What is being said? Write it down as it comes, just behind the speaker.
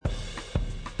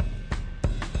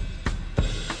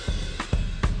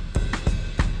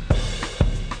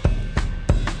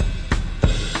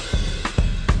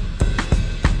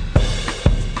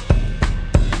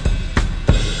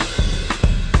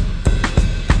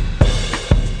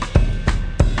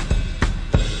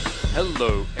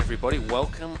Hello, everybody.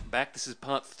 Welcome back. This is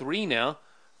part 3 now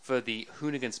for the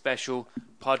Hoonigan Special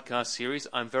podcast series.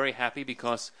 I'm very happy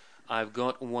because I've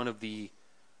got one of the,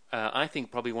 I think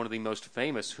probably one of the most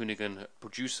famous Hoonigan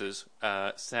producers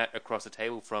sat across the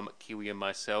table from Kiwi and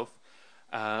myself,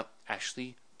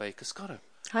 Ashley Baker-Scotto.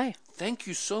 Hi. Thank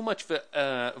you so much for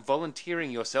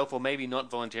volunteering yourself, or maybe not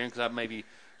volunteering, because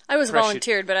I was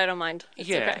volunteered, but I don't mind. It's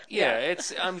okay. Yeah.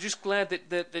 I'm just glad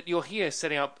that you're here,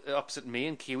 setting up opposite me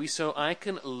and Kiwi, so I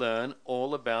can learn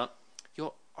all about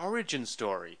your origin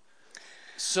story.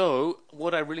 So,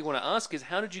 what I really want to ask is,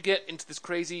 how did you get into this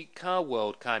crazy car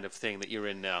world kind of thing that you're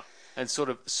in now, and sort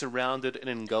of surrounded and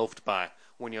engulfed by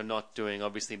when you're not doing,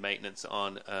 obviously, maintenance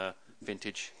on a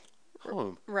vintage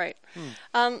home? Right.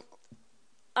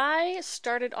 I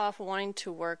started off wanting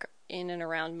to work in and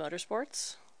around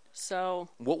motorsports. So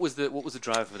what was the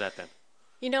drive for that then?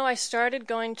 You know, I started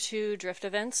going to drift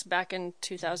events back in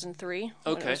 2003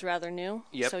 when it was rather new.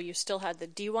 Yep. So you still had the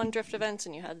D1 drift events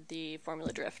and you had the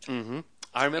Formula Drift. Mm-hmm.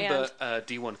 I remember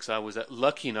D1 because I was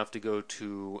lucky enough to go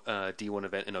to a D1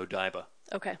 event in Odaiba.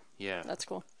 Okay. Yeah. That's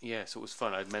cool. Yeah, so it was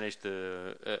fun. I'd managed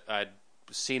to... I'd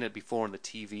seen it before on the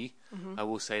TV, I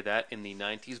will say that, in the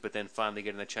 90s, but then finally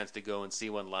getting the chance to go and see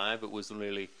one live, it was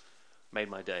really made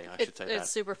my day, I should say that. It's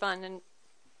super fun, and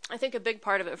I think a big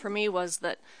part of it for me was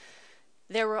that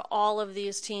there were all of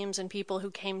these teams and people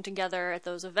who came together at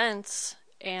those events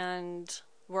and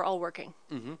were all working.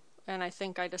 Mm-hmm. And I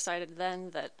think I decided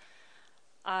then that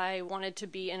I wanted to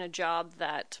be in a job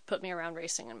that put me around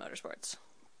racing and motorsports.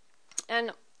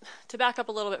 And to back up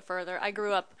a little bit further, I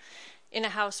grew up in a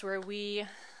house where we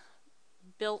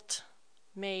built,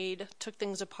 made, took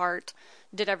things apart,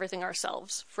 did everything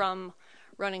ourselves, from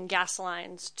running gas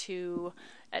lines to...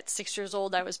 At 6 years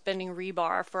old, I was bending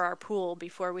rebar for our pool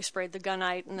before we sprayed the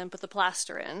gunite and then put the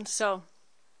plaster in. So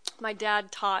my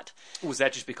dad taught... Was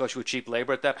that just because you were cheap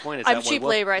labor at that point? I'm cheap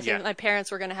labor. I think my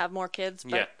parents were going to have more kids,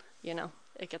 but, you know,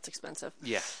 it gets expensive.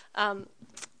 Yeah.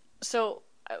 So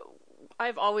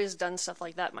I've always done stuff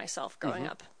like that myself growing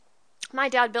up. My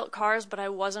dad built cars, but I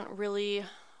wasn't really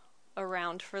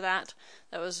around for that.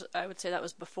 I would say that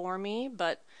was before me,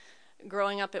 but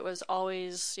growing up it was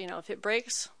always, you know, if it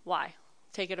breaks, why?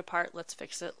 Take it apart, let's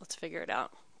fix it, let's figure it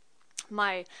out.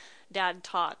 My dad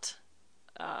taught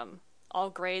all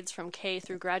grades from K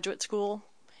through graduate school,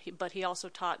 but he also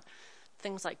taught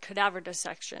things like cadaver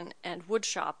dissection and wood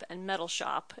shop and metal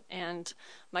shop, and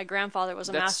my grandfather was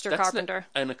a master carpenter.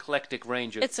 An eclectic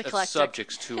range of eclectic.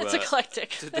 Subjects to, it's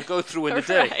eclectic. to go through in the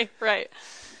day. Right.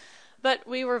 But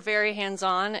we were very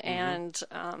hands-on, and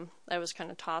I was kind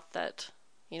of taught that,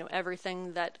 you know,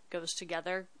 everything that goes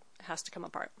together has to come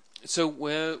apart. So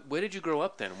where did you grow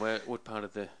up then? What part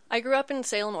of the... I grew up in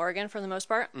Salem, Oregon for the most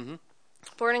part. Mm-hmm.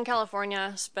 Born in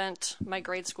California, spent my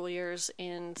grade school years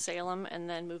in Salem, and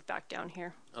then moved back down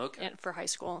here for high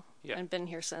school, and been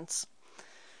here since.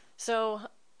 So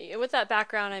with that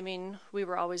background, I mean, we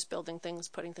were always building things,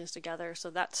 putting things together, so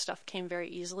that stuff came very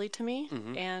easily to me.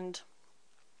 Mm-hmm. And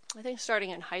I think starting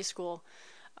in high school,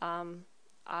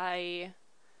 I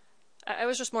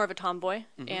was just more of a tomboy,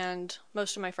 and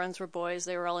most of my friends were boys.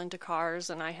 They were all into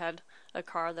cars, and I had a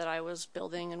car that I was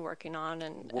building and working on.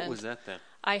 And what was that then?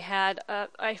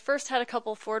 I first had a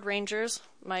couple Ford Rangers.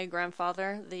 My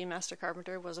grandfather, the master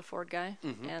carpenter, was a Ford guy,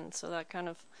 and so that kind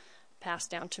of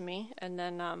passed down to me. And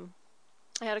then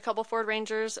I had a couple Ford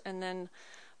Rangers, and then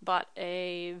bought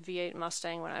a V8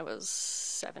 Mustang when I was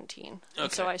 17. Okay.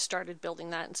 And so I started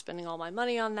building that and spending all my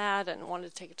money on that, and wanted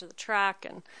to take it to the track,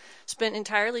 and spent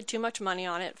entirely too much money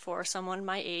on it for someone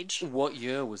my age. What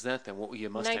year was that then? What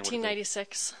year Mustang?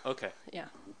 1996. Okay. Yeah.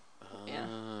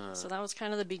 Yeah. So that was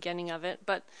kind of the beginning of it.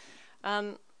 But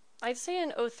I'd say in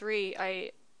 2003,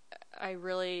 I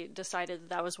really decided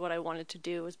that was what I wanted to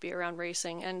do, was be around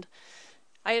racing. And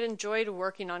I had enjoyed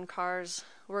working on cars,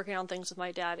 working on things with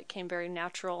my dad. It came very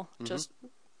natural. Just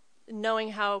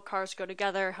knowing how cars go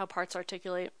together, how parts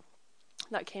articulate,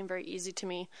 that came very easy to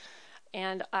me.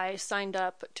 And I signed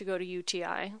up to go to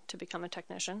UTI to become a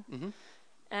technician. Mm-hmm.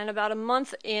 And about a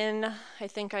month in, I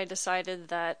think I decided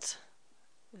that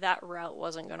route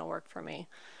wasn't going to work for me.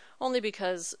 Only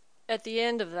because at the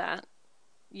end of that,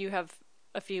 you have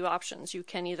a few options. You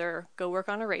can either go work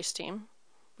on a race team,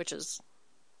 which is...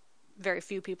 very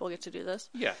few people get to do this.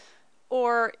 Yeah.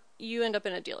 Or you end up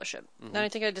in a dealership. And I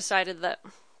think I decided that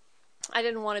I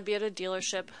didn't want to be at a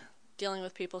dealership dealing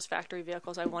with people's factory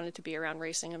vehicles. I wanted to be around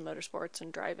racing and motorsports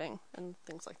and driving and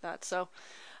things like that. So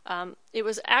it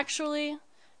was actually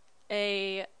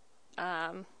the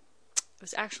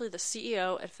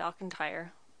CEO at Falcon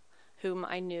Tire whom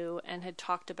I knew and had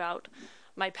talked about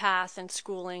my path and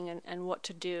schooling and what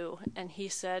to do. And he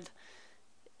said,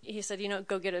 he said,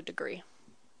 go get a degree.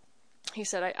 He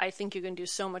said, I think you can do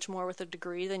so much more with a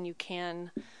degree than you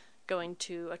can going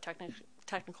to a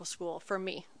technical school, for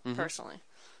me personally.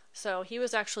 So he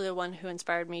was actually the one who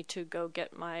inspired me to go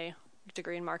get my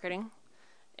degree in marketing.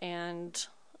 And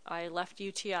I left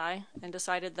UTI and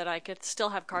decided that I could still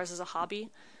have cars as a hobby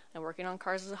and working on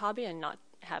cars as a hobby and not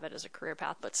have it as a career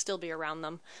path, but still be around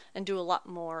them and do a lot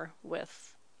more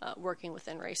with working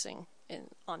within racing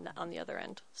on the other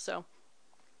end. So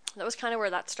that was kind of where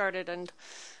that started. And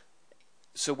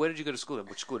so where did you go to school then?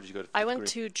 Which school did you go to? I went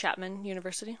to Chapman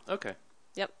University. Okay.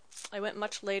 Yep. I went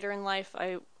much later in life.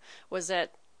 I was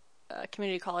at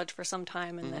community college for some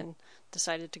time and then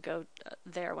decided to go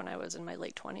there when I was in my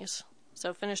late 20s.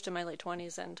 So finished in my late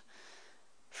 20s, and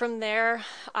from there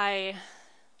I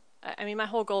mean my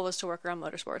whole goal was to work around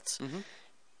motorsports.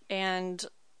 And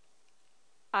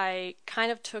I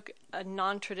kind of took a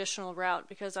non-traditional route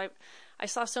because I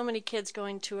saw so many kids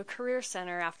going to a career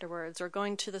center afterwards or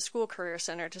going to the school career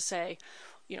center to say,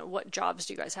 what jobs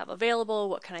do you guys have available?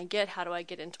 What can I get? How do I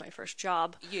get into my first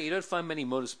job? Yeah, you don't find many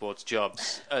motorsports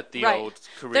jobs at the right. old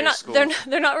career school.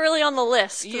 They're not really on the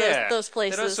list, those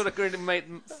places. They don't sort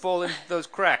of fall in those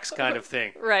cracks kind of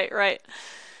thing. Right.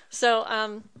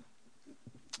 So,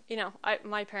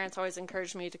 my parents always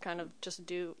encouraged me to kind of just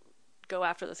go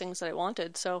after the things that I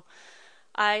wanted. So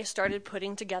I started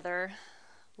putting together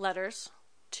letters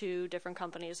to different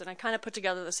companies, and I kind of put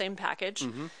together the same package.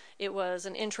 It was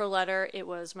an intro letter, it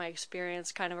was my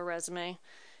experience, kind of a resume,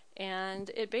 and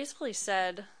it basically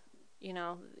said,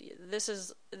 this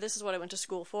is what I went to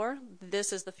school for,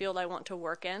 this is the field I want to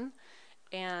work in,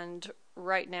 and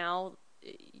right now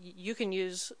you can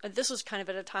use, this was kind of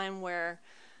at a time where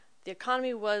the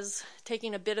economy was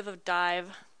taking a bit of a dive,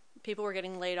 people were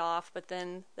getting laid off, but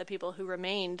then the people who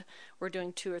remained were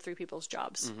doing 2 or 3 people's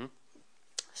jobs.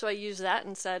 So I used that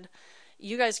and said,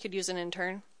 you guys could use an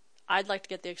intern. I'd like to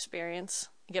get the experience,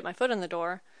 get my foot in the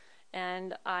door.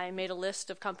 And I made a list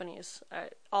of companies,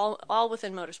 all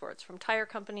within motorsports, from tire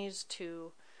companies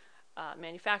to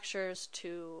manufacturers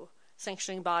to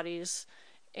sanctioning bodies.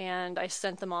 And I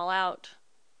sent them all out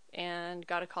and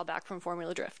got a call back from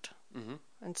Formula Drift.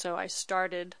 And so I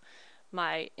started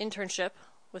my internship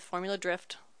with Formula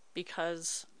Drift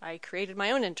because I created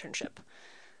my own internship.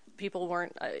 People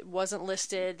wasn't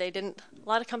listed. A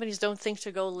lot of companies don't think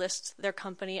to go list their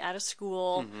company at a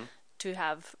school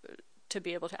to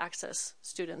be able to access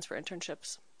students for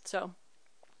internships. So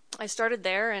I started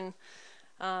there, and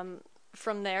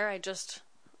from there I just,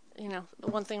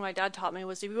 one thing my dad taught me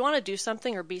was if you want to do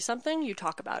something or be something, you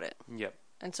talk about it. Yep.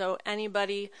 And so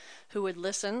anybody who would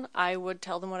listen, I would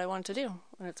tell them what I wanted to do.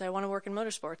 And it's, I want to work in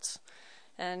motorsports.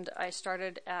 And I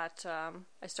started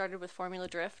with Formula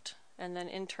Drift, and then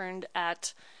interned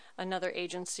at another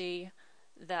agency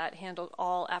that handled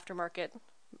all aftermarket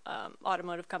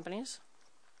automotive companies.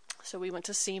 So we went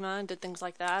to SEMA and did things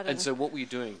like that. And so what were you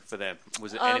doing for them?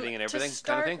 Was it anything and everything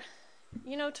kind of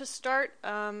thing? To start,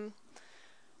 I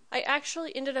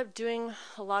actually ended up doing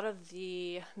a lot of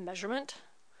the measurement.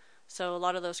 So a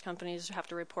lot of those companies have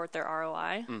to report their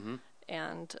ROI.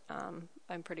 And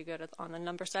I'm pretty good on the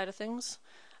number side of things.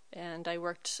 And I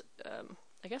worked...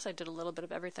 I guess I did a little bit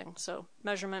of everything. So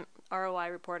measurement, ROI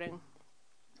reporting,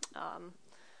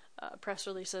 press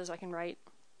releases I can write,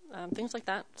 things like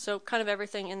that. So kind of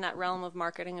everything in that realm of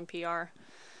marketing and PR.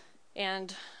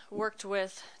 And worked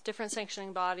with different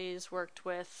sanctioning bodies, worked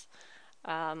with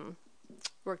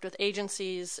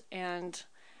agencies, and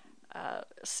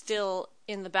still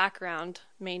in the background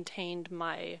maintained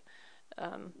my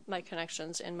my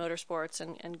connections in motorsports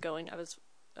and going. I was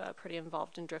pretty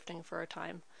involved in drifting for a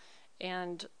time.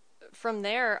 And from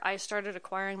there, I started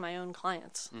acquiring my own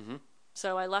clients.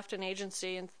 So I left an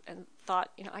agency and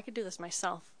thought, I could do this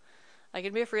myself. I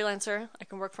could be a freelancer. I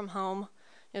can work from home.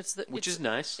 Which is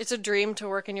nice. It's a dream to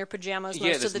work in your pajamas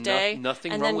most of the day,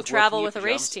 nothing and wrong then with travel with a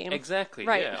race team. Exactly.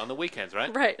 Right. Yeah, on the weekends,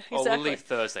 right? Right. Exactly. Oh, we'll leave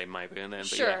Thursday maybe, and then.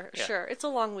 Sure. It's a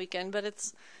long weekend, but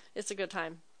it's a good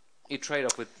time. You trade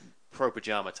off with pro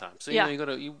pajama time, so you got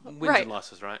wins and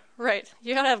losses, right? Right.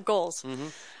 You got to have goals.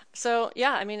 So,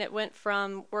 it went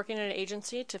from working in an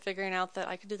agency to figuring out that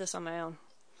I could do this on my own.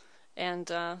 And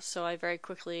so I very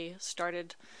quickly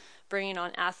started bringing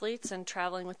on athletes and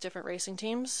traveling with different racing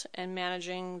teams and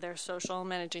managing their social,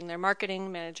 managing their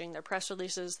marketing, managing their press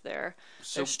releases, their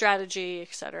strategy,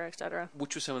 et cetera, et cetera.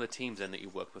 Which were some of the teams then that you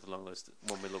worked with along those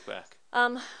when we look back?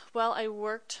 Well, I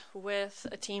worked with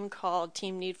a team called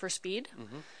Team Need for Speed.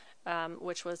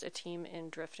 Which was a team in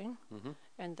drifting.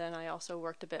 And then I also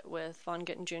worked a bit with Vaughn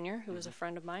Gittin Jr., who was a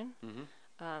friend of mine.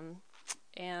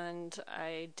 And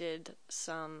I did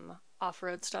some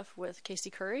off-road stuff with Casey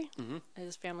Curry.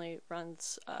 His family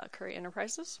runs Curry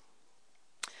Enterprises.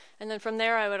 And then from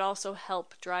there, I would also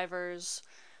help drivers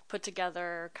put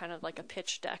together kind of like a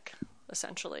pitch deck,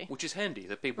 essentially. Which is handy,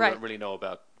 that people Right. don't really know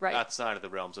about Right. outside of the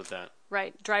realms of that.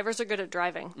 Right. Drivers are good at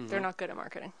driving. They're not good at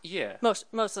marketing. Yeah. Most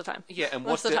of the time. Yeah, and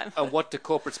most of the time. and what do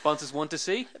corporate sponsors want to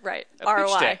see? Right. A ROI.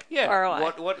 pitch deck. Yeah.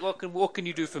 ROI. What can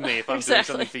you do for me if I'm doing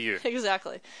something for you?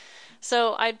 Exactly.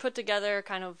 So I'd put together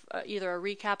kind of either a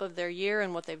recap of their year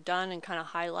and what they've done and kind of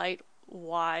highlight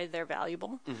why they're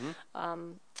valuable.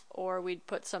 Or we'd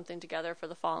put something together for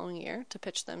the following year to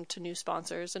pitch them to new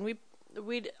sponsors. And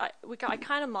I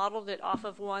kind of modeled it off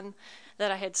of one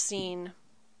that I had seen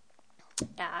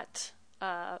at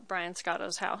Brian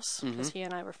Scotto's house, because he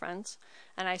and I were friends.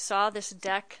 And I saw this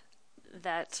deck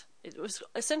that it was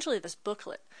essentially this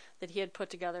booklet that he had put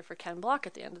together for Ken Block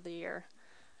at the end of the year.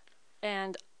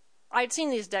 And I'd seen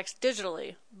these decks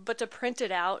digitally, but to print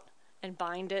it out and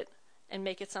bind it and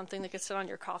make it something that could sit on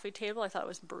your coffee table, I thought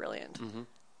was brilliant.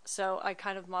 So I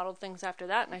kind of modeled things after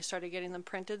that, and I started getting them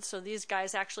printed. So these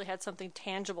guys actually had something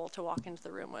tangible to walk into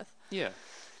the room with. Yeah.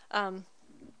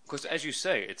 Because as you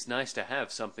say, it's nice to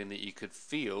have something that you could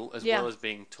feel, as Yeah. well as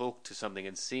being talked to something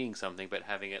and seeing something, but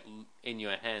having it in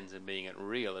your hands and being it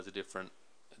real is a different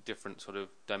sort of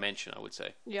dimension, I would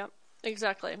say. Yep,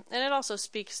 exactly. And it also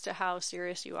speaks to how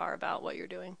serious you are about what you're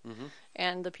doing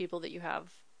and the people that you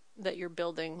have, that you're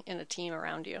building in a team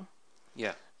around you.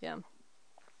 Yeah. Yeah.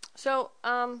 So,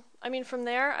 I mean, from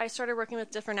there, I started working with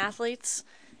different athletes,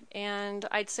 and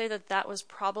I'd say that was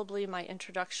probably my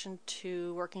introduction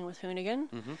to working with Hoonigan.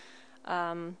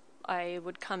 I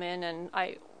would come in, and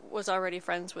I was already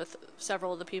friends with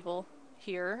several of the people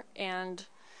here, and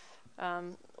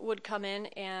would come in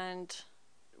and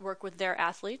work with their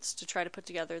athletes to try to put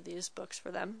together these books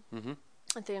for them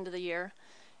at the end of the year.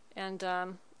 And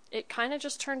it kind of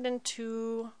just turned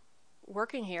into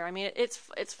working here. I mean,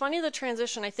 it's funny, the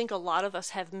transition I think a lot of us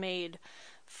have made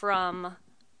from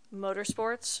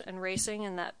motorsports and racing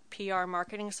and that PR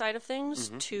marketing side of things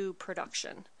to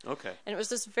production. Okay. And it was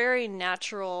this very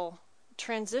natural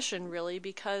transition, really,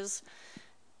 because,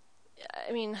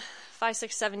 I mean, 5,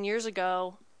 6, 7 years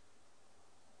ago,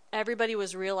 everybody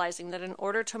was realizing that in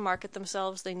order to market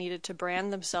themselves, they needed to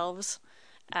brand themselves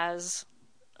as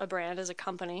a brand, as a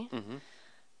company,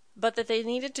 but that they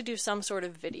needed to do some sort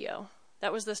of video.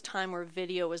 That was this time where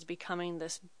video was becoming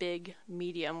this big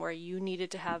medium where you needed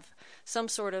to have some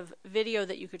sort of video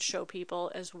that you could show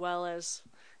people, as well as,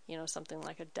 you know, something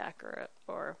like a deck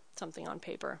or something on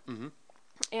paper.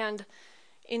 And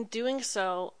in doing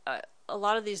so, a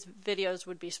lot of these videos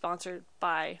would be sponsored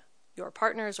by your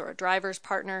partners or a driver's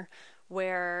partner,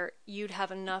 where you'd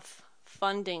have enough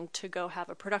funding to go have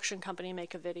a production company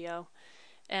make a video.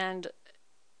 And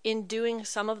in doing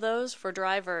some of those for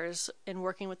drivers and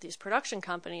working with these production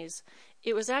companies,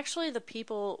 it was actually the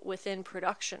people within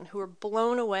production who were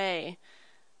blown away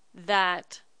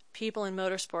that people in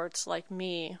motorsports like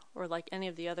me, or like any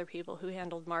of the other people who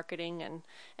handled marketing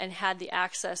and had the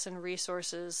access and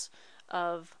resources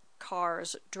of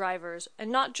cars, drivers,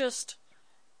 and not just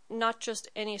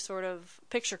any sort of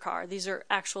picture car. These are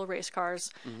actual race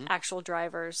cars, actual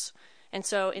drivers. And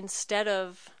so instead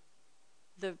of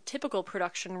the typical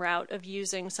production route of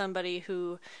using somebody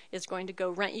who is going to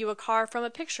go rent you a car from a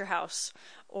picture house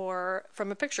or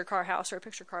from a picture car house or a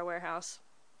picture car warehouse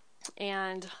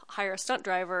and hire a stunt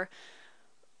driver,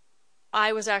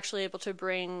 I was actually able to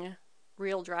bring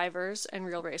real drivers and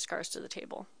real race cars to the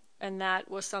table. And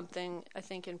that was something, I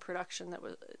think, in production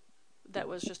that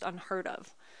was just unheard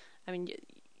of. I mean,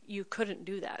 you couldn't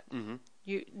do that.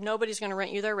 Nobody's going to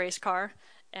rent you their race car,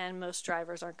 and most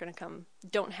drivers aren't going to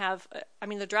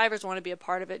the drivers want to be a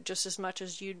part of it just as much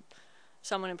as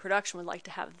someone in production would like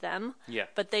to have them. Yeah.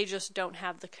 But they just don't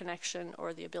have the connection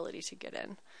or the ability to get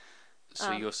in.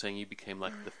 So you're saying you became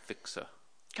like the fixer?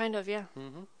 Kind of, yeah.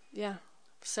 Yeah.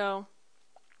 So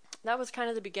that was kind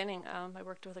of the beginning. I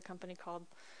worked with a company called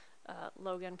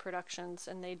Logan Productions,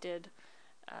 and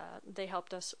they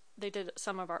helped us. They did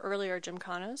some of our earlier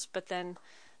Gymkhanas, but then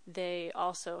they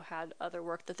also had other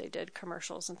work that they did,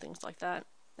 commercials and things like that.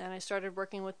 And I started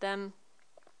working with them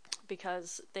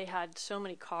because they had so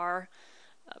many car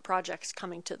projects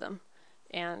coming to them.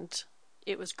 And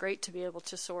it was great to be able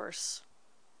to source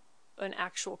an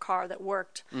actual car that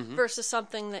worked versus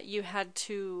something that you had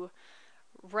to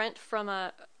rent from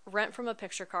a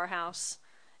picture car house,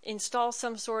 install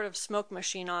some sort of smoke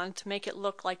machine on to make it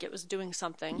look like it was doing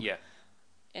something. Yeah.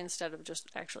 Instead of just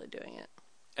actually doing it.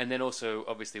 And then also,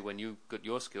 obviously, when you've got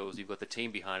your skills, you've got the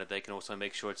team behind it. They can also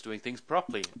make sure it's doing things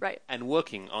properly, Right. and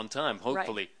working on time.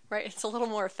 Hopefully, Right. It's a little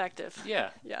more effective.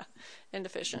 yeah, Yeah, and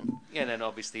efficient. yeah. And then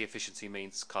obviously, efficiency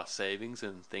means cost savings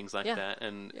and things like Yeah. that,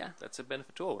 and Yeah. that's a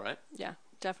benefit to all, right? Yeah,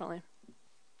 definitely.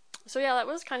 So yeah, that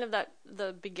was kind of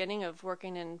the beginning of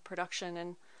working in production,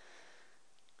 and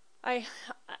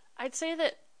I'd say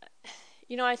that,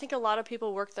 I think a lot of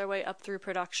people work their way up through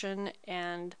production,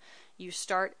 and you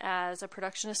start as a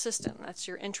production assistant. That's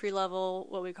your entry level,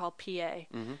 what we call PA.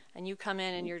 And you come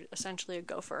in and you're essentially a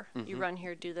gopher. You run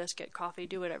here, do this, get coffee,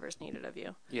 do whatever's needed of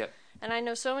you. Yeah. And I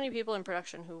know so many people in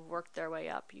production who've worked their way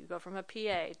up. You go from a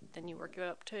PA, then you work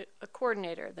up to a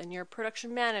coordinator, then you're a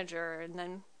production manager, and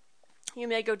then you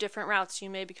may go different routes. You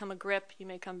may become a grip, you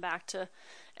may come back to,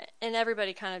 and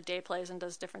everybody kind of day plays and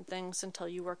does different things until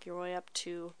you work your way up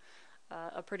to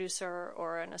a producer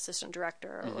or an assistant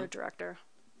director or a director.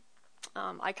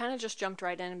 I kind of just jumped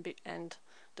right in and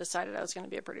decided I was going to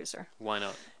be a producer. Why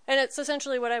not? And it's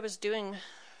essentially what I was doing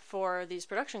for these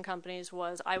production companies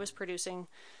was I was producing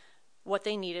what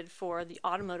they needed for the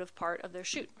automotive part of their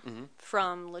shoot,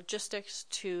 from logistics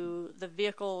to the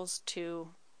vehicles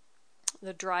to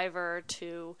the driver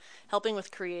to helping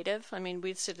with creative. I mean,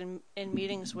 we'd sit in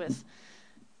meetings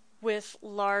with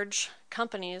large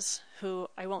companies who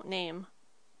I won't name,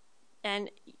 and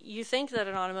you think that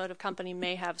an automotive company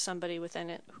may have somebody within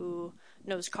it who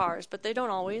knows cars, but they don't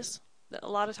always. A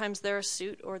lot of times they're a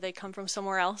suit or they come from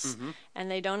somewhere else,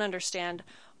 and they don't understand,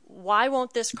 why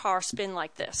won't this car spin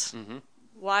like this?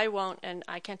 Why won't, and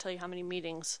I can't tell you how many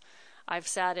meetings I've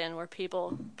sat in where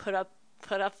people put up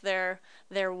their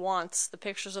wants, the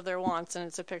pictures of their wants, and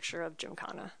it's a picture of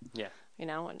Gymkhana. Yeah.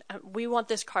 And we want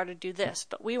this car to do this,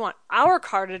 but we want our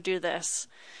car to do this.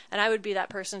 And I would be that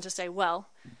person to say, well,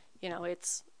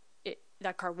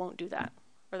 that car won't do that.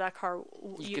 Or that car...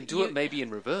 You can do it maybe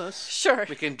in reverse. Sure.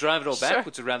 We can drive it all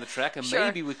backwards around the track, and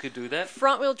maybe we could do that.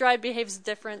 Front-wheel drive behaves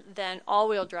different than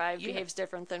all-wheel drive behaves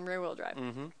different than rear-wheel drive.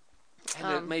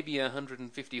 And maybe a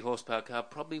 150 horsepower car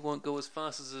probably won't go as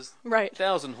fast as a Right.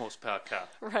 1,000 horsepower car.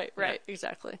 Right,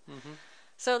 exactly.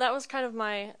 So that was kind of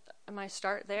my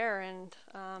start there, and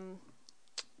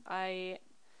I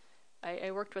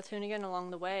worked with Hoonigan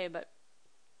along the way, but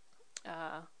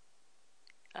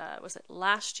was it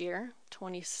last year,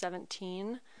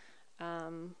 2017,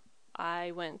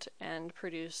 I went and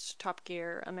produced Top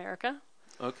Gear America.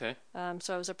 Okay.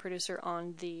 So I was a producer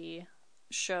on the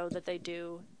show that they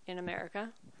do in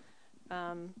America,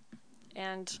 and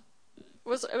it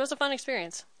was a fun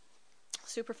experience,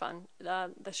 super fun.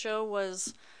 The show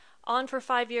was on for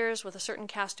 5 years with a certain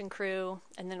cast and crew,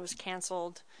 and then it was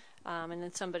canceled, and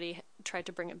then somebody tried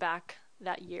to bring it back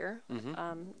that year,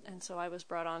 and so I was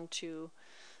brought on to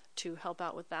help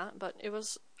out with that, but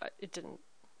it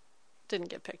didn't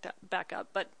get picked back up.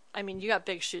 But I mean, you got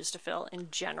big shoes to fill in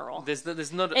general. There's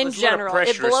not in a general, lot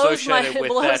of pressure associated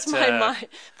with that.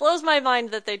 Blows my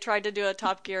mind that they tried to do a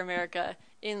Top Gear America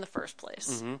in the first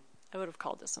place. I would have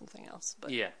called this something else,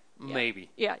 but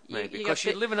maybe. Yeah, maybe because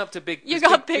you're living up to big. You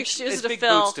got big shoes to big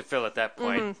fill. Boots to fill at that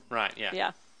point, right?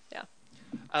 Yeah.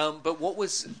 But what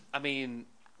was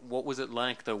it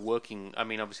like though working? I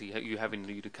mean, obviously you having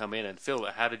to come in and fill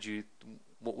it.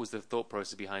 What was the thought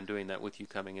process behind doing that with you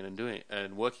coming in and doing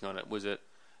and working on it? Was it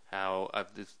how I've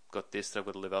got this that I've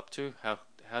got to live up to? How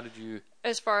did you?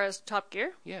 As far as Top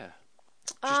Gear? Yeah.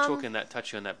 Just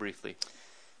touch on that briefly.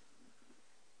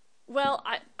 Well,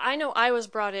 I know I was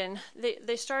brought in.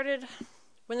 They started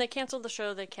when they canceled the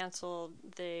show. It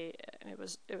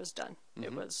was done.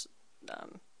 It was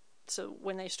so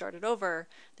when they started over,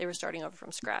 they were starting over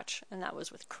from scratch, and that was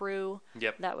with crew.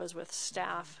 Yep. That was with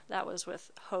staff. That was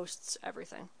with hosts.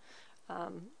 Everything.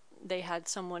 They had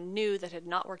someone new that had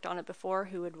not worked on it before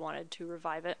who had wanted to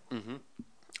revive it,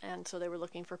 and so they were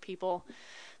looking for people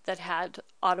that had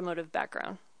automotive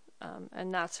background,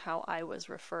 and that's how I was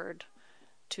referred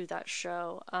to that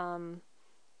show.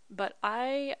 But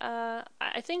I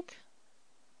think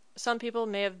some people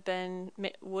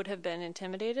would have been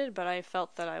intimidated, but I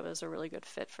felt that I was a really good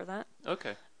fit for that.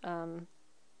 Okay.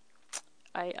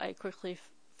 I quickly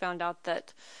found out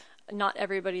that not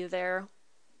everybody there,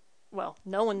 well,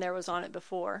 no one there was on it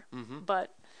before,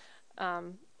 but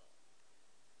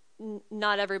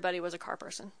not everybody was a car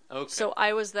person. Okay. So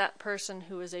I was that person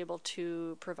who was able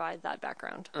to provide that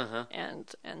background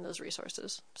and those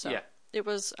resources. So it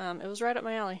was right up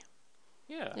my alley.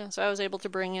 Yeah. So I was able to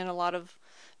bring in a lot of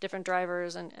different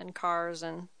drivers and cars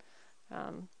and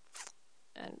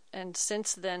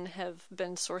since then have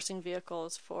been sourcing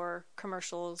vehicles for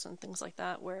commercials and things like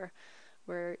that where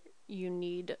you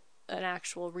need an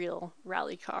actual real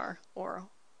rally car or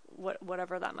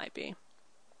whatever that might be.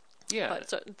 Yeah. But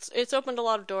so it's opened a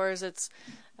lot of doors.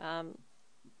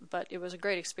 But it was a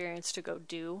great experience to go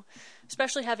do,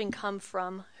 especially having come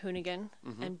from Hoonigan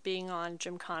and being on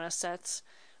Gymkhana sets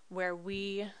where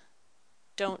we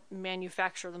don't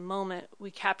manufacture the moment,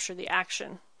 we capture the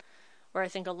action. Where I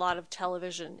think a lot of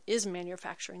television is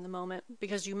manufacturing the moment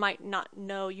because you might not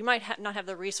know, you might not have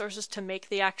the resources to make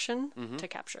the action to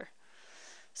capture.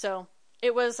 So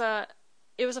it was a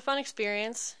fun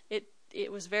experience.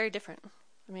 It was very different.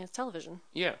 I mean, it's television.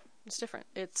 Yeah. It's different.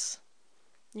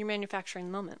 You're manufacturing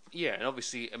the moment. Yeah, and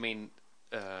obviously, I mean,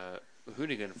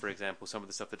 Hoonigan, for example, some of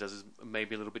the stuff that does is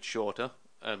maybe a little bit shorter,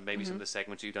 and maybe some of the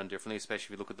segments you've done differently, especially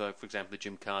if you look at, for example, the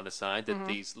Gymkhana side, that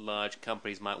these large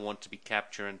companies might want to be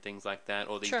captured and things like that,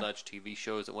 or these large TV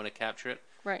shows that want to capture it.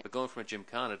 Right. But going from a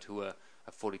Gymkhana to a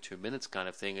 42 minutes kind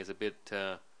of thing is a bit,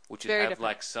 which Very have different.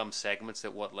 like some segments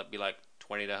that be like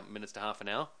 20 minutes to half an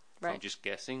hour. Right. I'm just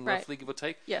guessing, Right. roughly, give or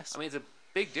take. Yes. I mean, it's a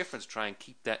big difference to try and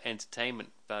keep that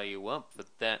entertainment value up for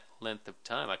that length of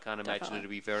time. I can't imagine Definitely. it to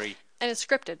be very... And it's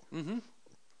scripted. Mm-hmm.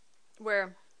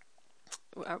 Where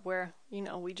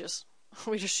we just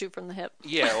shoot from the hip.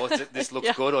 Yeah, or this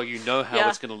looks good, or you know how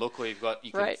it's going to look, or you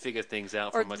can figure things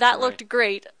out. Or from that looked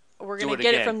great. We're going to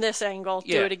get again. it from this angle.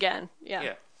 Yeah. Do it again. Yeah.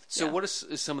 Yeah. So what is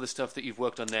some of the stuff that you've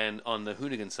worked on then on the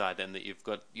Hoonigan side then that you've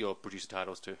got your producer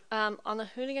titles to? On the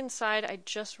Hoonigan side, I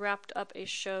just wrapped up a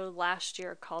show last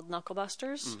year called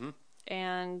Knucklebusters,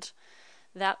 and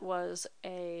that was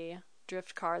a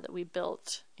drift car that we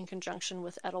built in conjunction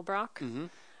with Edelbrock.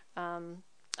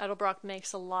 Edelbrock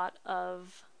makes a lot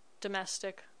of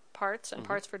domestic parts and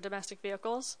parts for domestic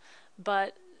vehicles,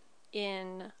 but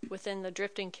within the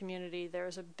drifting community, there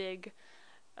was a big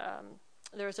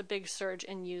surge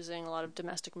in using a lot of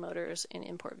domestic motors in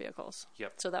import vehicles.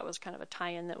 Yep. So that was kind of a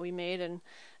tie-in that we made,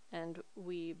 and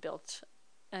we built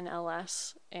an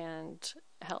LS and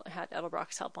had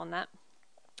Edelbrock's help on that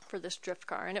for this drift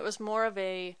car, and it was more of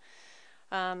an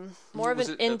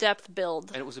in-depth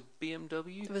build. And it was a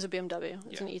BMW? It was a BMW.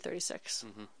 It was an E36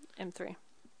 M3.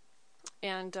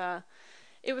 And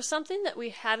it was something that we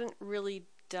hadn't really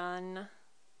done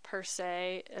per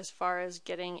se as far as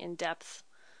getting in depth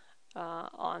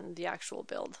on the actual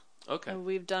build. Okay. And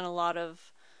we've done a lot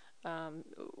of,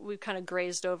 we've kind of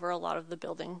grazed over a lot of the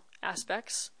building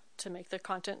aspects to make the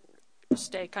content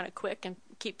stay kind of quick and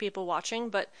keep people watching,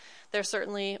 but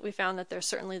we found that there's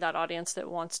certainly that audience that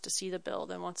wants to see the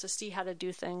build and wants to see how to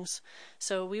do things.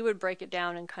 So we would break it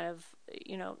down and kind of,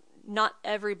 not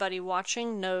everybody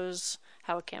watching knows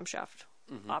how a camshaft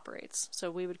operates. So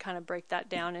we would kind of break that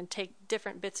down and take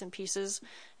different bits and pieces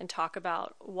and talk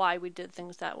about why we did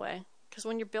things that way. Because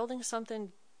when you're building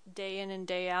something day in and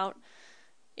day out,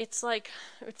 it's like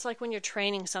when you're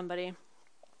training somebody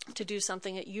to do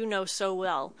something that you know so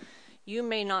well. You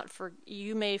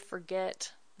may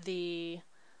forget the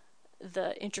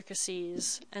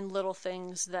intricacies and little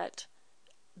things that,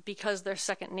 because they're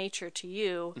second nature to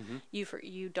you,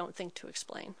 you don't think to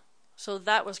explain. So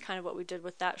that was kind of what we did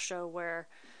with that show, where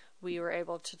we were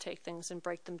able to take things and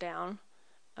break them down,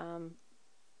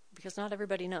 because not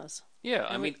everybody knows. Yeah,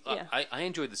 I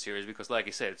enjoyed the series because, like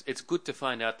I said, it's good to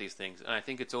find out these things, and I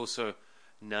think it's also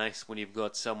nice when you've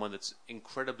got someone that's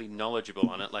incredibly knowledgeable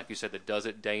on it, like you said, that does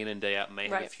it day in and day out, may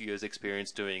have a few years'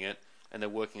 experience doing it, and they're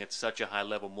working at such a high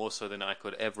level, more so than I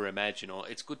could ever imagine. Or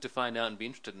it's good to find out and be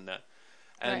interested in that.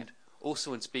 And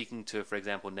also, in speaking to, for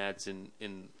example, Nads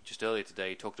in just earlier today,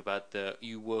 he talked about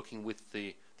you working with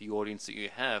the audience that you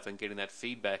have and getting that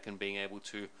feedback and being able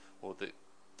to,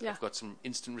 I've got some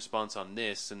instant response on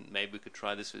this, and maybe we could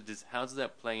try this. How does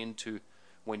that play into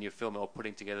when you're filming or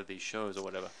putting together these shows or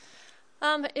whatever?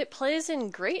 It plays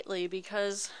in greatly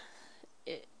because,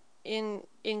 in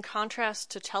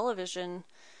contrast to television,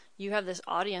 you have this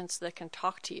audience that can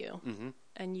talk to you,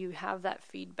 and you have that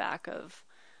feedback of,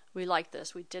 we like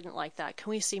this, we didn't like that, can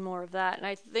we see more of that? And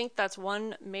I think that's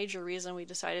one major reason we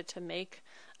decided to make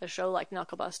a show like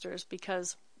Knucklebusters,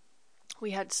 because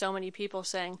we had so many people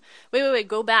saying, wait,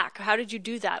 go back, how did you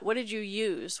do that? What did you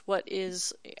use?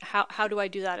 How do I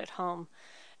do that at home?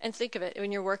 And think of it,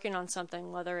 when you're working on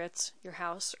something, whether it's your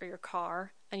house or your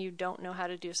car, and you don't know how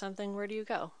to do something, where do you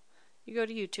go? You go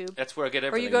to YouTube. That's where I get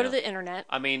everything. Or you go now. to the internet.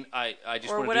 I mean, I just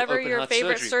or want to whatever do your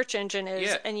favorite surgery. search engine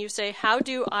is, and you say, how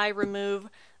do I remove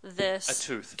this a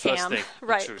tooth, cam? first thing.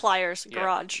 Right, tooth. pliers,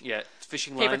 garage. Yeah,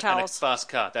 fishing paper line towels. and a fast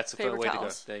car. That's the Paper way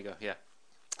towels. to go. There you go, yeah.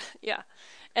 Yeah.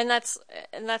 And that's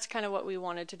kind of what we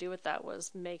wanted to do with that,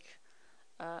 was make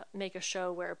a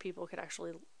show where people could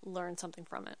actually learn something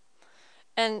from it.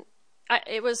 And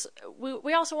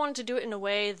we also wanted to do it in a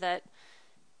way that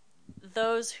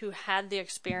those who had the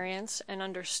experience and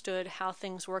understood how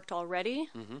things worked already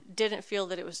didn't feel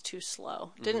that it was too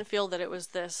slow. Didn't feel that it was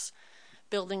this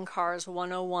building cars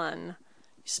 101.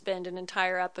 You spend an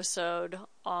entire episode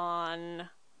on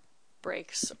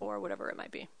brakes or whatever it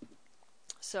might be.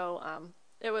 So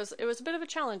it was a bit of a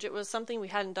challenge. It was something we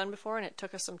hadn't done before, and it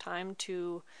took us some time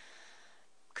to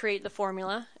create the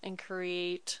formula and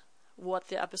create what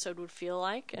the episode would feel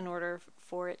like in order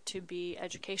for it to be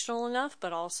educational enough,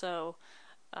 but also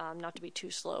not to be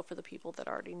too slow for the people that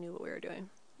already knew what we were doing.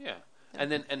 Yeah.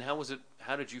 And how was it?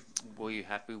 Were you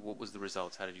happy? What was the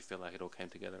results? How did you feel like it all came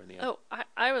together in the end? Oh,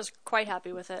 I was quite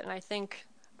happy with it, and I think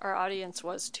our audience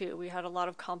was too. We had a lot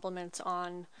of compliments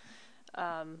on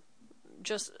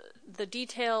just the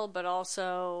detail, but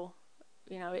also,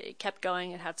 it kept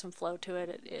going. It had some flow to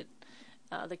it.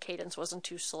 The cadence wasn't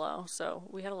too slow, so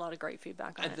we had a lot of great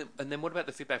feedback on it. And then what about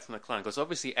the feedback from the client? Because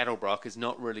obviously Edelbrock is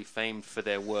not really famed for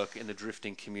their work in the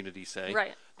drifting community, say.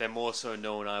 Right. They're more so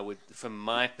known, from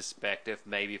my perspective,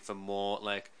 maybe for more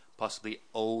like possibly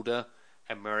older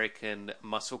American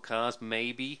muscle cars,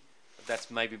 maybe.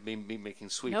 That's maybe me making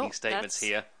sweeping statements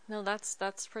here. No, that's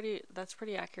pretty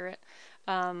accurate.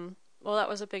 Well, that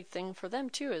was a big thing for them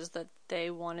too, is that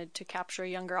they wanted to capture a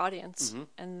younger audience,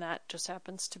 and that just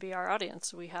happens to be our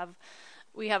audience. We have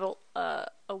a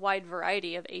wide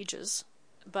variety of ages,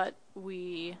 but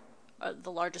the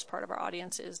largest part of our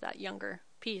audience is that younger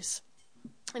piece.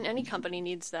 And any company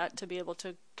needs that to be able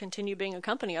to continue being a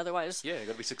company. Otherwise, you've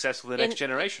got to be successful for the next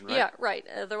generation, right? Yeah, right.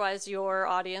 Otherwise, your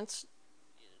audience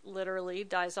literally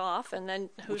dies off, and then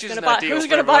who's going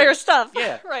to buy your stuff?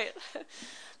 Yeah, right.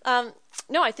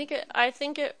 No, I think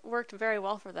it worked very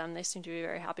well for them. They seem to be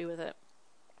very happy with it.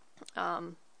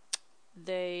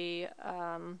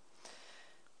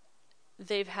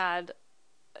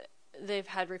 They've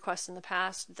had requests in the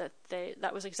past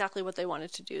that was exactly what they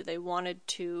wanted to do. They wanted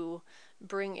to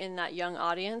bring in that young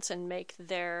audience and make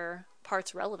their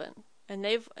parts relevant. And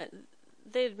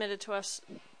they admitted to us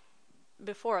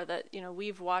before that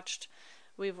we've watched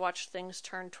things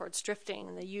turn towards drifting,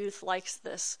 and the youth likes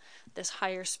this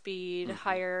higher speed,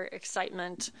 higher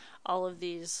excitement, all of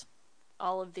these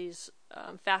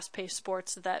fast-paced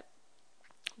sports that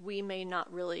we may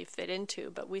not really fit into,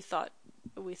 but we thought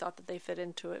that they fit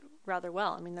into it rather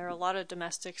well. I mean, there are a lot of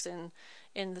domestics in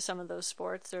some of those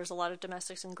sports. There's a lot of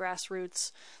domestics in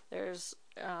grassroots. There's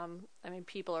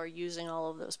people are using all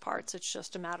of those parts. It's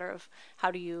just a matter of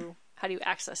how do you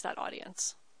access that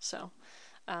audience. So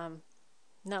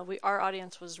no, our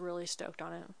audience was really stoked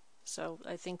on it. So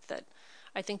I think that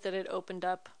it opened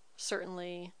up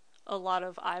certainly a lot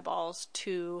of eyeballs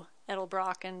to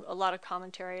Edelbrock and a lot of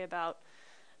commentary about,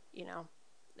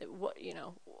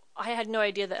 I had no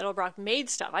idea that Edelbrock made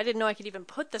stuff. I didn't know I could even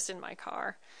put this in my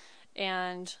car.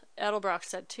 And Edelbrock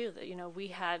said too that,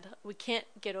 we can't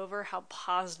get over how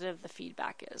positive the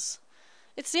feedback is.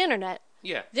 It's the internet.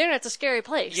 Yeah. The internet's a scary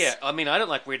place. Yeah, I mean, I don't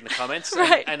like reading the comments.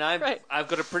 Right. And I've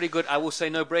got a pretty good, I will say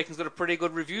No Breaking's got a pretty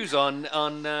good reviews on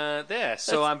there.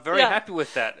 So I'm very happy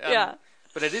with that. Yeah.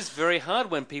 But it is very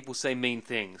hard when people say mean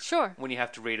things. Sure. When you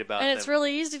have to read about them. And it's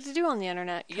really easy to do on the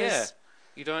internet. Yeah.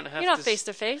 You're not face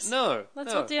to face. No.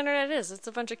 That's what the internet is. It's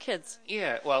a bunch of kids.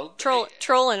 Yeah, well...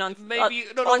 Trolling on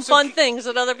fun things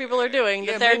that other people are doing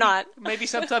that they're not. Maybe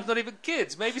sometimes not even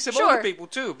kids. Maybe some older people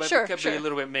too. But it can be a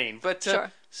little bit mean. But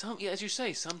as you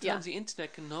say, sometimes the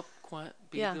internet cannot quite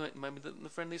be maybe the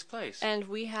friendliest place. And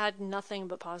we had nothing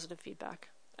but positive feedback.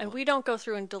 And we don't go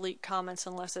through and delete comments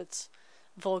unless it's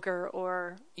vulgar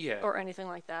or anything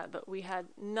like that, but we had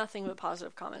nothing but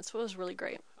positive comments. It was really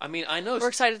great. I mean, I know we're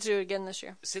excited to do it again this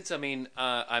year. Since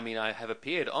I have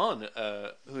appeared on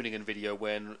Hoonigan Video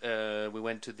when we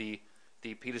went to the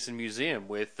Peterson Museum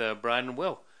with Brian and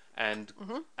Will, and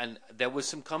there was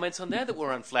some comments on there that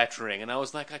were unflattering, and I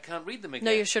was like, I can't read them again.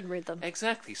 No, you shouldn't read them.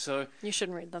 Exactly. So you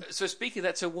shouldn't read them. So speaking of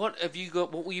that, so what have you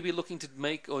got? What will you be looking to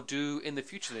make or do in the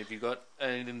future? Have you got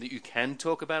anything that you can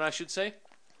talk about? I should say.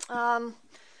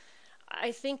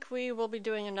 I think we will be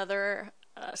doing another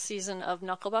season of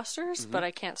Knucklebusters, but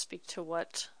I can't speak to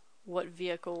what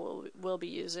vehicle we'll be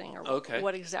using or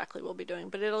what exactly we'll be doing.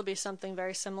 But it'll be something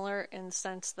very similar in the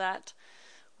sense that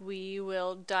we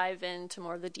will dive into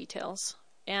more of the details.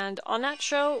 And on that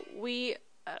show, we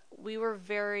were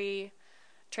very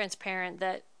transparent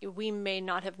that we may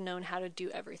not have known how to do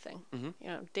everything.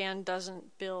 Dan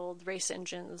doesn't build race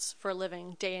engines for a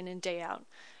living day in and day out,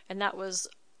 and that was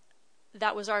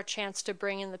our chance to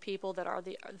bring in the people that are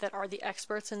the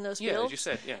experts in those fields. Yeah, as you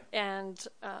said, and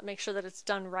make sure that it's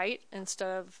done right instead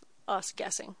of us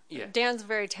guessing. Yeah. Dan's a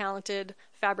very talented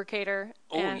fabricator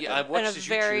I've watched and a his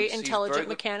very YouTubes. intelligent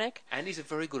mechanic. And he's a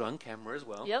very good on camera as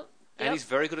well. Yep. And Yep. he's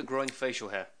very good at growing facial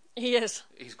hair. He is.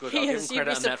 He's good. He I'll give is. him You'd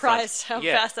credit be on that front. surprised how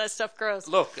Yeah. fast that stuff grows.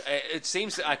 Look, it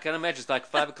seems, I can imagine, it's like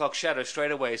 5 o'clock shadow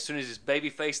straight away as soon as his baby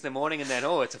face in the morning, and then,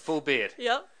 it's a full beard.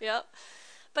 Yep.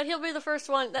 But he'll be the first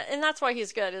one, and that's why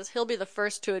he's good, is he'll be the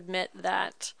first to admit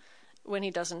that when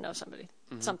he doesn't know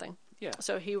something. Yeah.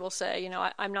 So he will say,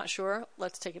 I'm not sure.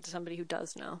 Let's take it to somebody who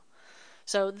does know.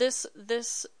 So this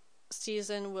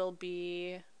season will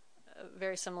be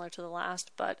very similar to the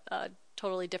last, but a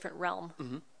totally different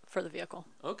realm for the vehicle.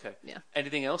 Okay. Yeah.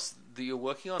 Anything else that you're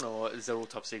working on, or is that all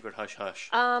top secret hush hush?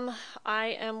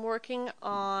 I am working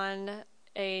on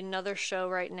another show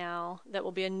right now that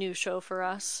will be a new show for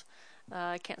us.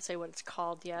 I can't say what it's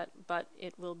called yet, but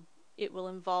it will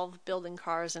involve building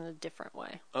cars in a different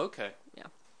way. Okay. Yeah.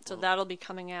 So that'll be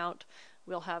coming out.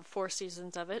 We'll have 4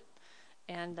 seasons of it,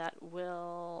 and that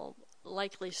will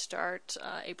likely start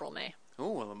April, May.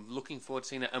 Oh, well, I'm looking forward to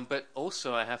seeing that. But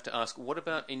also, I have to ask, what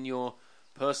about in your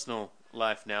personal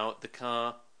life now? The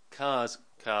cars.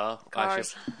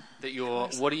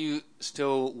 What are you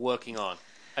still working on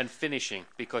and finishing?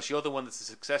 Because you're the one that's the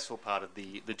successful part of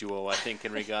the duo, I think,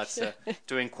 in regards to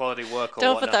doing quality work or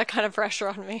Don't whatnot. put that kind of pressure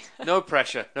on me. No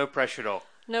pressure at all.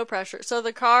 No pressure. So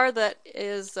the car that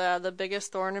is the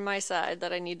biggest thorn in my side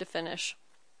that I need to finish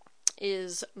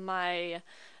is my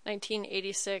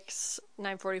 1986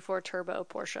 944 Turbo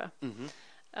Porsche.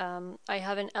 I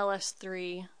have an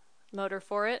LS3 motor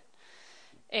for it,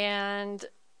 and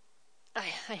I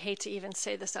hate to even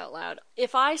say this out loud.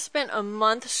 If I spent a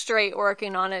month straight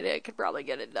working on it, it could probably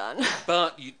get it done.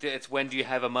 But it's when do you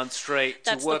have a month straight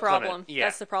to That's work the problem. on it? Yeah.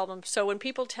 That's the problem. So when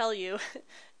people tell you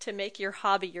to make your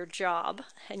hobby your job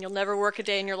and you'll never work a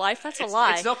day in your life, that's a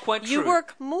lie. It's not quite You true.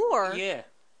 work more. Yeah.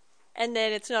 And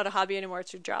then it's not a hobby anymore,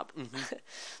 it's your job.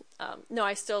 No,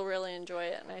 I still really enjoy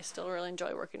it, and I still really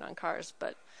enjoy working on cars,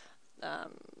 but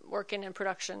working in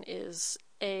production is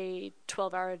a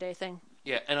 12-hour-a-day thing.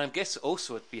 Yeah, and I guess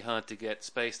also it'd be hard to get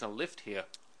space on a lift here.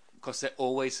 Because they're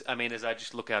always, I mean, as I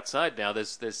just look outside now,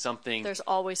 there's something... There's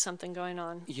always something going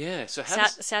on. Yeah, so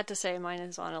Sad to say, mine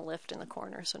is on a lift in the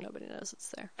corner, so nobody knows it's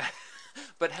there.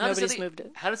 But Nobody's moved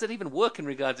it. How does that even work in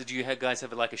regards to, do you guys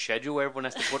have like a schedule where everyone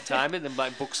has to put time in and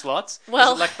like book slots?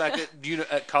 Well, is it like back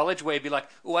at college where you'd be like,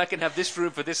 oh, I can have this room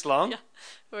for this long? Yeah,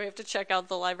 we have to check out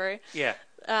the library. Yeah.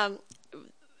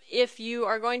 If you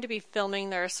are going to be filming,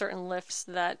 there are certain lifts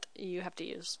that you have to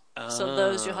use. So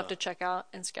those you'll have to check out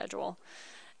and schedule.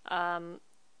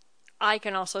 I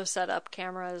can also set up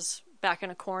cameras back in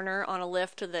a corner on a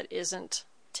lift that isn't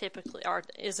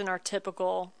our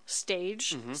typical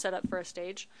stage, set up for a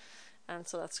stage. And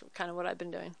so that's kind of what I've been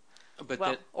doing.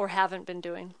 Or haven't been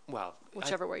doing. Well,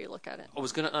 whichever way you look at it. I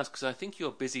was going to ask, because I think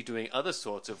you're busy doing other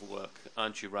sorts of work,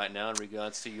 aren't you, right now, in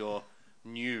regards to your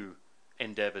new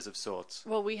endeavors of sorts?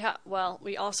 Well,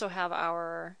 we also have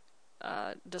our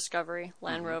Discovery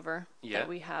Land Rover that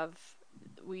we have.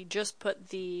 We just put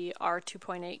the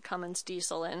R2.8 Cummins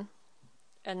diesel in,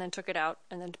 and then took it out,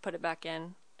 and then put it back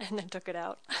in, and then took it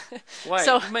out. Why?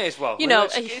 So, may as well. You know,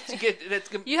 you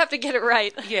have to get it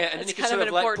right. Yeah, and then you can kind sort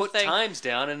of like put thing. times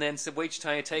down, and then so each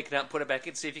time you take it out, put it back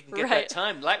in, see if you can get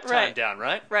that lap time down,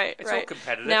 right? Right. It's all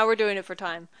competitive. Now we're doing it for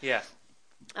time. Yeah.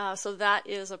 So that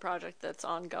is a project that's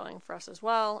ongoing for us as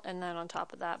well. And then on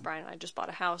top of that, Brian and I just bought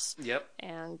a house. Yep.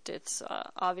 And it's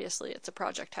obviously it's a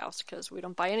project house because we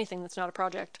don't buy anything that's not a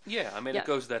project. Yeah, I mean, it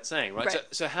goes without saying, right?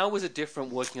 So how was it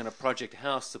different working on a project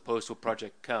house as opposed to a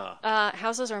project car?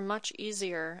 Houses are much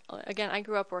easier. Again, I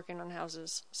grew up working on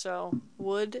houses. So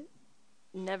wood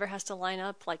never has to line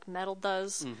up like metal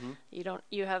does.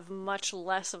 You have much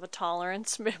less of a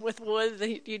tolerance with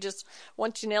wood. You just,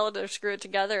 once you nail it or screw it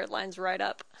together, it lines right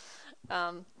up.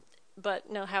 But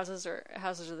no, houses are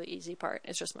the easy part.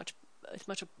 It's just much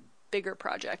a bigger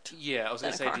project. Yeah, I was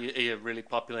going to say, are you really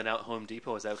popular now at Home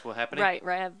Depot? Is that what's happening? Right.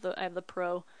 I have the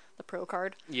pro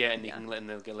card. Yeah, and you can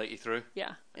they'll let you through.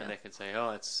 Yeah. And they can say, oh,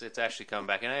 it's Ashley coming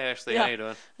back, and hey, Ashley, how you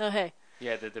doing? Oh, hey.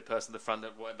 Yeah, the person at the front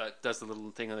that does the little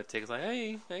thing on the ticket is like,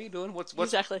 hey, how you doing? What's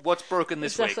broken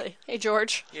this week? Hey,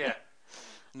 George. Yeah.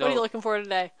 No. What are you looking for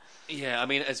today? Yeah, I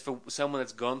mean, as for someone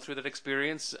that's gone through that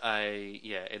experience,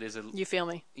 it is a... You feel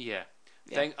me? Yeah.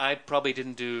 I probably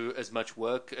didn't do as much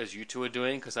work as you two are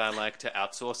doing because I like to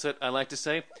outsource it, I like to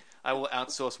say. I will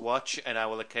outsource watch, and I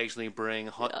will occasionally bring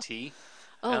hot tea.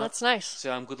 Oh, that's nice. So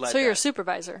I'm good like that. So you're a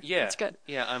supervisor. Yeah. That's good.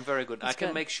 Yeah, I'm very good. I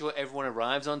can make sure everyone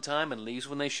arrives on time and leaves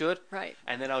when they should. Right.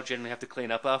 And then I'll generally have to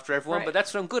clean up after everyone, but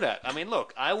that's what I'm good at. I mean,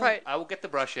 look, I will get the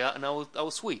brush out and I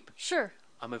will sweep. Sure.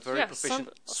 I'm a very proficient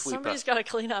sweeper. Somebody's got to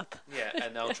clean up. Yeah,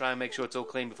 and I'll try and make sure it's all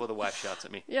clean before the wife shouts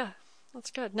at me. Yeah.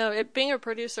 That's good. No, being a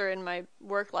producer in my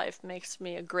work life makes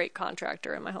me a great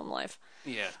contractor in my home life.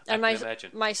 Yeah, And I can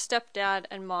imagine. my stepdad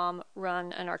and mom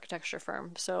run an architecture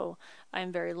firm, so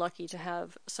I'm very lucky to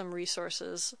have some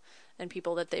resources and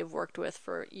people that they've worked with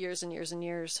for years and years and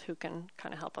years who can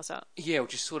kind of help us out. Yeah,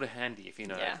 which is sort of handy if you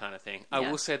know that kind of thing. I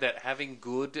will say that having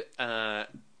good,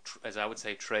 as I would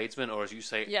say, tradesmen, or as you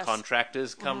say,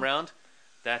 contractors come round,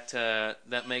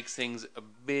 that makes things a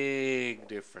big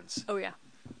difference. Oh, yeah.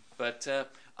 But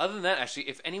other than that, actually,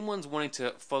 if anyone's wanting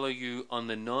to follow you on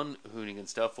the non-Hoonigan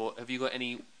stuff, or have you got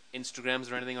any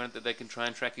Instagrams or anything on it that they can try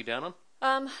and track you down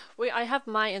on? I have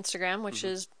my Instagram, which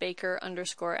is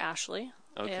Baker_Ashley.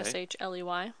 Okay.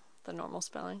 ASHLEY, the normal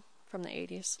spelling from the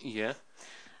 80s. Yeah.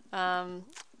 And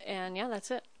yeah,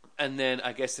 that's it. And then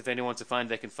I guess if anyone wants to find,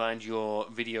 they can find your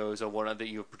videos or whatnot that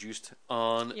you've produced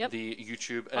on the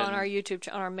YouTube. And on our YouTube,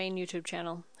 on our main YouTube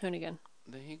channel, Hoonigan.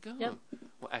 There you go. Yep.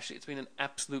 Well, Ashley, it's been an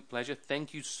absolute pleasure.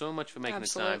 Thank you so much for making the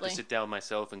time to sit down with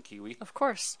myself and Kiwi. Of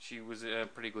course. She was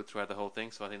pretty good throughout the whole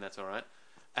thing, so I think that's all right.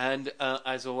 And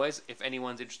as always, if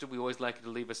anyone's interested, we always like you to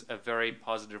leave us a very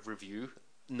positive review.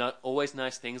 Not always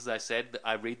nice things, as I said.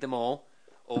 I read them all.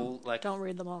 Don't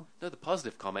read them all. No, the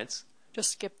positive comments.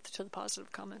 Just skip to the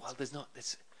positive comments. Well, there's not.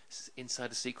 This is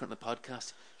inside a secret in the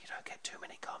podcast. You don't get too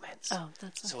many comments. Oh,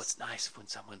 that's nice. So it's nice when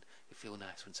someone. You feel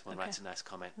nice when someone writes a nice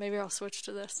comment. Maybe I'll switch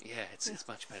to this. Yeah, it's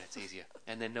much better. It's easier.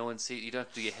 And then no one sees. You don't have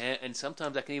to do your hair. And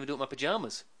sometimes I can even do it in my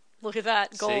pajamas. Look at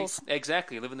that. Goals. See?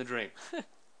 Exactly. Living the dream.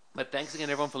 But thanks again,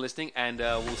 everyone, for listening. And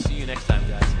we'll see you next time,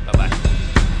 guys. Bye-bye.